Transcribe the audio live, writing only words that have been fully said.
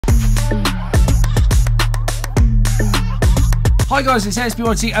Hi guys, it's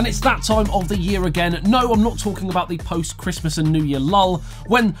ASBYT and it's that time of the year again. No, I'm not talking about the post-Christmas and New Year lull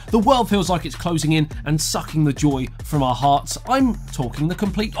when the world feels like it's closing in and sucking the joy from our hearts. I'm talking the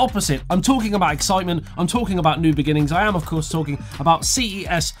complete opposite. I'm talking about excitement, I'm talking about new beginnings. I am of course talking about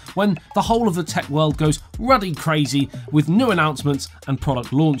CES when the whole of the tech world goes ruddy crazy with new announcements and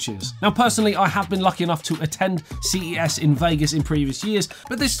product launches. Now personally, I have been lucky enough to attend CES in Vegas in previous years,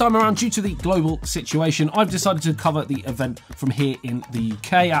 but this time around, due to the global situation, I've decided to cover the event from here in the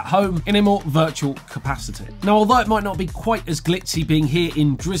UK at home in a more virtual capacity. Now, although it might not be quite as glitzy being here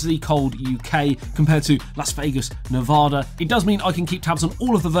in drizzly cold UK compared to Las Vegas, Nevada, it does mean I can keep tabs on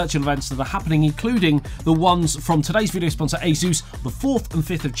all of the virtual events that are happening, including the ones from today's video sponsor ASUS, the 4th and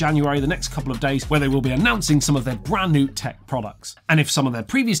 5th of January, the next couple of days, where they will be announcing some of their brand new tech products. And if some of their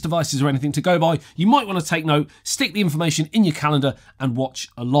previous devices are anything to go by, you might want to take note, stick the information in your calendar and watch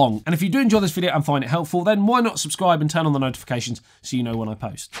along. And if you do enjoy this video and find it helpful, then why not subscribe and turn on the notifications so you know when I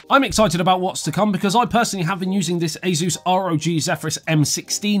post. I'm excited about what's to come because I personally have been using this ASUS ROG Zephyrus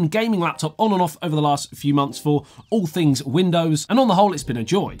M16 gaming laptop on and off over the last few months for all things Windows, and on the whole it's been a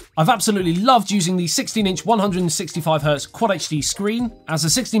joy. I've absolutely loved using the 16-inch 165Hz Quad HD screen, as the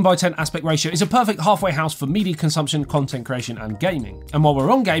 16:10 aspect ratio is a perfect halfway house for media consumption, content creation and gaming. And while we're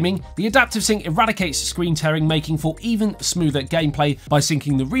on gaming, the adaptive sync eradicates screen tearing, making for even smoother gameplay by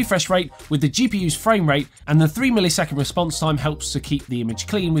syncing the refresh rate with the GPU's frame rate, and the 3 millisecond response time helps to keep the image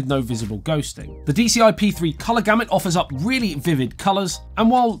clean with no visible ghosting. The DCI P3 colour gamut offers up really vivid colours, and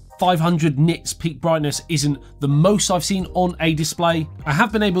while 500 nits peak brightness isn't the most I've seen on a display, I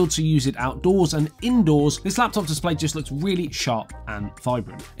have been able to use it outdoors, and indoors this laptop display just looks really sharp and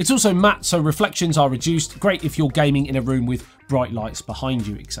vibrant. It's also matte, so reflections are reduced, great if you're gaming in a room with bright lights behind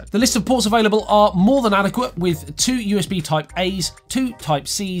you, etc. The list of ports available are more than adequate, with 2 USB Type A's, 2 Type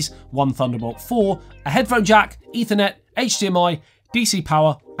C's, 1 Thunderbolt 4, a headphone jack, Ethernet, HDMI, DC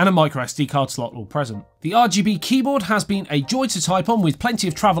power and a microSD card slot all present. The RGB keyboard has been a joy to type on, with plenty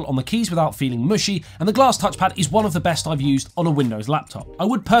of travel on the keys without feeling mushy, and the glass touchpad is one of the best I've used on a Windows laptop. I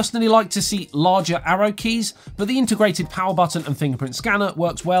would personally like to see larger arrow keys, but the integrated power button and fingerprint scanner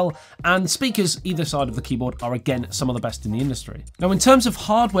works well, and speakers either side of the keyboard are again some of the best in the industry. Now in terms of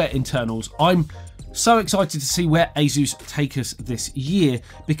hardware internals, I'm so excited to see where ASUS take us this year,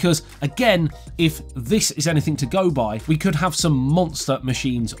 because again, if this is anything to go by, we could have some monster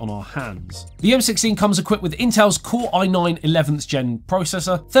machines on our hands. The M16 comes equipped with Intel's Core i9 11th gen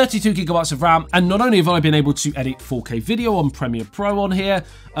processor, 32GB of RAM, and not only have I been able to edit 4K video on Premiere Pro on here,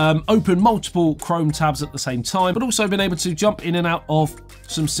 open multiple Chrome tabs at the same time, but also been able to jump in and out of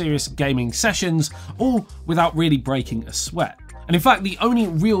some serious gaming sessions, all without really breaking a sweat. And in fact, the only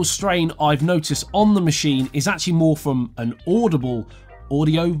real strain I've noticed on the machine is actually more from an audio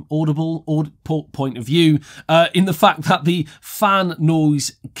point of view, in the fact that the fan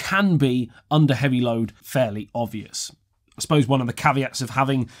noise can be, under heavy load, fairly obvious. I suppose one of the caveats of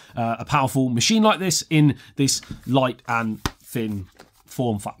having a powerful machine like this in this light and thin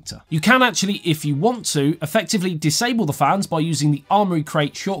form factor. You can actually, if you want to, effectively disable the fans by using the Armoury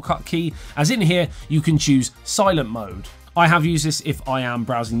Crate shortcut key, as in here you can choose silent mode. I have used this if I am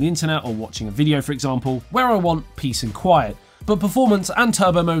browsing the internet or watching a video, for example, where I want peace and quiet. But performance and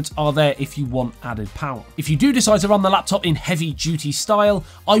turbo modes are there if you want added power. If you do decide to run the laptop in heavy duty style,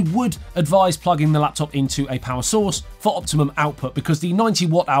 I would advise plugging the laptop into a power source for optimum output, because the 90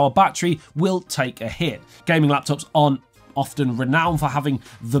 watt-hour battery will take a hit. Gaming laptops aren't often renowned for having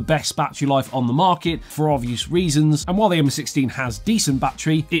the best battery life on the market for obvious reasons, and while the M16 has decent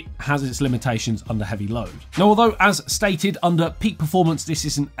battery, it has its limitations under heavy load. Now, although as stated, under peak performance this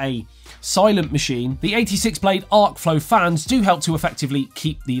isn't a silent machine, the 86 blade arc flow fans do help to effectively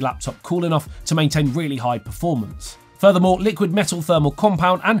keep the laptop cool enough to maintain really high performance. Furthermore, liquid metal thermal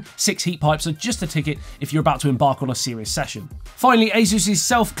compound and 6 heat pipes are just a ticket if you're about to embark on a serious session. Finally, ASUS's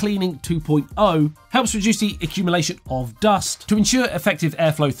Self-Cleaning 2.0 helps reduce the accumulation of dust to ensure effective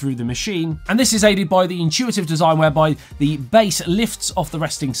airflow through the machine, and this is aided by the intuitive design whereby the base lifts off the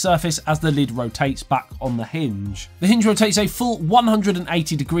resting surface as the lid rotates back on the hinge. The hinge rotates a full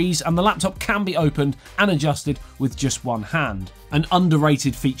 180 degrees, and the laptop can be opened and adjusted with just one hand. An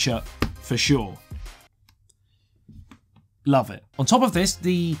underrated feature for sure. Love it. On top of this,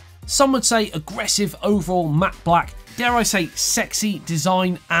 the, some would say, aggressive overall matte black, dare I say sexy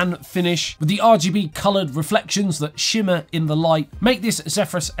design and finish, with the RGB coloured reflections that shimmer in the light, make this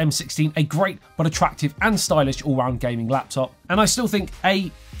Zephyrus M16 a great but attractive and stylish all-round gaming laptop, and I still think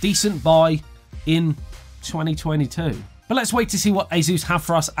a decent buy in 2022. But let's wait to see what ASUS have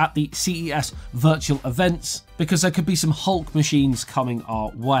for us at the CES virtual events, because there could be some Hulk machines coming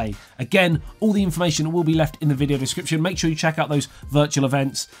our way. Again, all the information will be left in the video description. Make sure you check out those virtual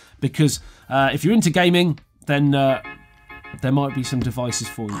events, because if you're into gaming, then there might be some devices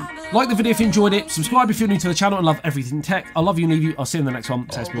for you. Like the video if you enjoyed it, subscribe if you're new to the channel and love everything tech. I love you and leave you. I'll see you in the next one.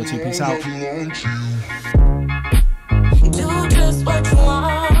 ASBYT, peace out.